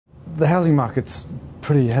The housing market's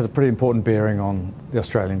has a pretty important bearing on the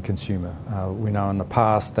Australian consumer. We know in the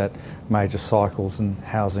past that major cycles in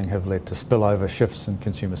housing have led to spillover shifts in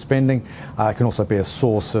consumer spending. It can also be a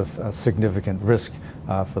source of significant risk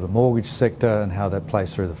for the mortgage sector and how that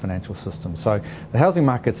plays through the financial system. So the housing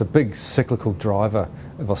market's a big cyclical driver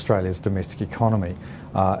of Australia's domestic economy,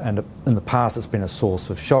 and in the past it's been a source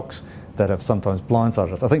of shocks that have sometimes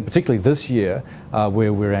blindsided us. I think particularly this year,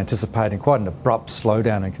 where we're anticipating quite an abrupt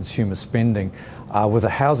slowdown in consumer spending, with the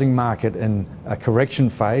housing market in a correction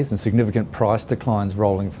phase and significant price declines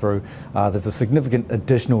rolling through, there's a significant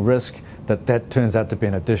additional risk that turns out to be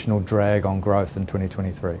an additional drag on growth in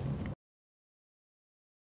 2023.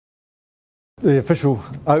 The official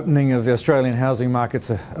opening of the Australian housing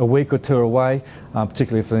market's a week or two away,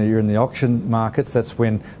 particularly if you're in the auction markets. That's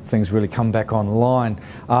when things really come back online.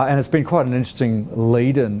 And it's been quite an interesting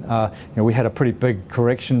lead-in. We had a pretty big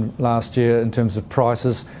correction last year in terms of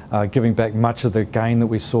prices, giving back much of the gain that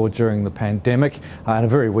we saw during the pandemic, and a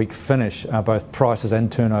very weak finish, both prices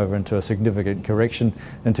and turnover, into a significant correction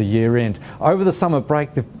into year-end. Over the summer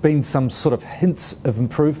break, there have been some sort of hints of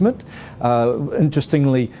improvement.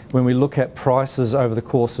 Interestingly, when we look at prices over the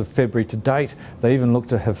course of February to date, they even look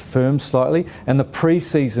to have firmed slightly, and the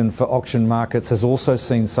pre-season for auction markets has also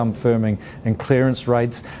seen some firming in clearance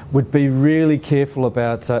rates. Would be really careful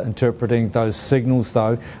about interpreting those signals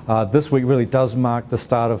though. This week really does mark the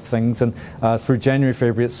start of things, and through January,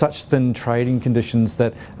 February, it's such thin trading conditions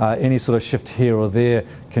that any sort of shift here or there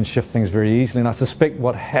can shift things very easily. And I suspect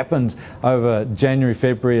what happened over January,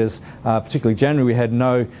 February is, particularly January, we had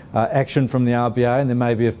no action from the RBA, and there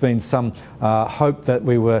maybe have been some hope that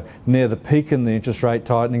we were near the peak in the interest rate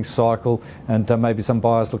tightening cycle, and maybe some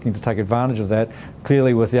buyers looking to take advantage of that.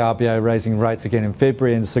 Clearly, with the RBA raising rates again in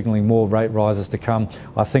February and signalling more rate rises to come,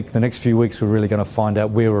 I think the next few weeks we're really going to find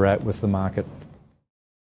out where we're at with the market.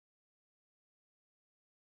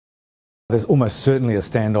 There's almost certainly a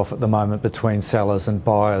standoff at the moment between sellers and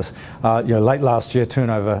buyers. Late last year,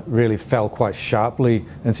 turnover really fell quite sharply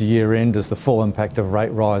into year end as the full impact of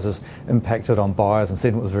rate rises impacted on buyers, and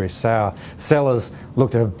sentiment was very sour. Sellers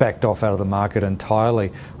look to have backed off out of the market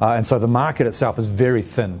entirely, and so the market itself is very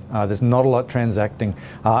thin. There's not a lot transacting,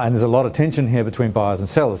 and there's a lot of tension here between buyers and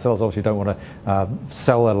sellers. Sellers obviously don't want to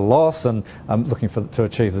sell at a loss and looking to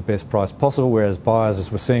achieve the best price possible, whereas buyers,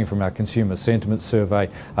 as we're seeing from our consumer sentiment survey,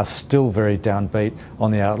 are still very downbeat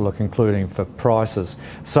on the outlook, including for prices.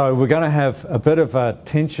 So we're going to have a bit of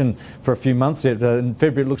tension for a few months yet. In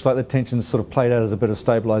February, it looks like the tension's sort of played out as a bit of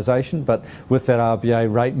stabilisation, but with that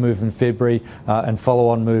RBA rate move in February and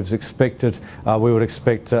follow-on moves expected, we would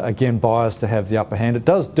expect, again, buyers to have the upper hand. It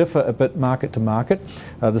does differ a bit market to market.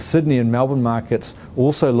 The Sydney and Melbourne markets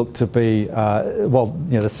also look to be,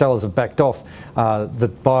 the sellers have backed off,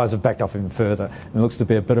 the buyers have backed off even further. And it looks to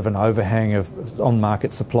be a bit of an overhang of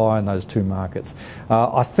on-market supply in those two markets.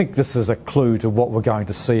 I think this is a clue to what we're going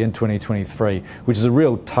to see in 2023, which is a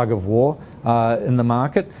real tug of war in the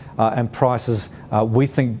market, and prices, we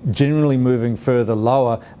think, generally moving further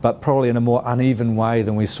lower, but probably in a more uneven way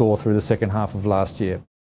than we saw through the second half of last year.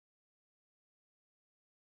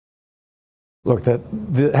 Look,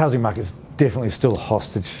 the housing market is definitely still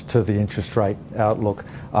hostage to the interest rate outlook.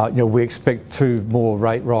 We expect 2 more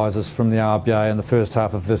rate rises from the RBA in the first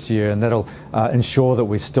half of this year, and that'll ensure that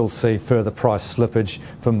we still see further price slippage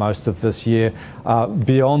for most of this year.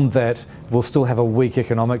 Beyond that, we'll still have a weak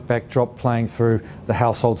economic backdrop playing through the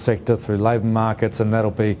household sector, through labour markets, and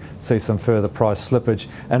that'll see some further price slippage.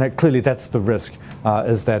 And clearly that's the risk,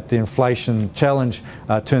 is that the inflation challenge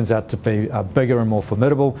turns out to be bigger and more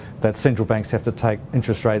formidable, that central banks have to take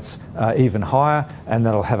interest rates even higher, and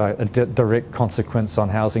that'll have a direct consequence on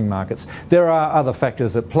housing markets. There are other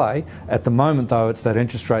factors at play. At the moment, though, it's that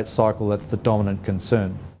interest rate cycle that's the dominant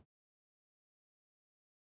concern.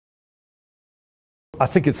 I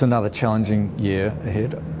think it's another challenging year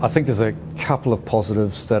ahead. I think there's a couple of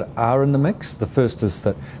positives that are in the mix. The first is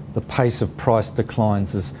that the pace of price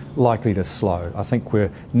declines is likely to slow. I think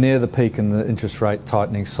we're near the peak in the interest rate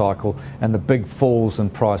tightening cycle, and the big falls in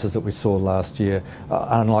prices that we saw last year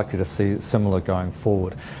are unlikely to see similar going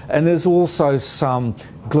forward. And there's also some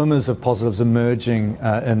glimmers of positives emerging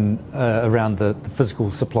around the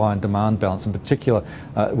physical supply and demand balance. In particular,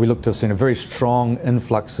 we look to have seen a very strong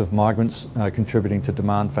influx of migrants contributing to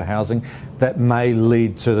demand for housing. That may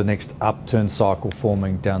lead to the next upturn cycle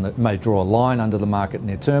forming down, that may draw a line under the market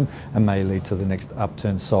near term and may lead to the next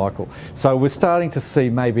upturn cycle. So we're starting to see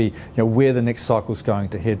maybe where the next cycle is going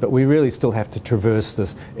to head, but we really still have to traverse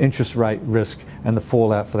this interest rate risk and the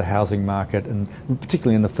fallout for the housing market, and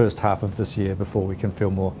particularly in the first half of this year, before we can feel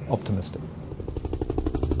more optimistic.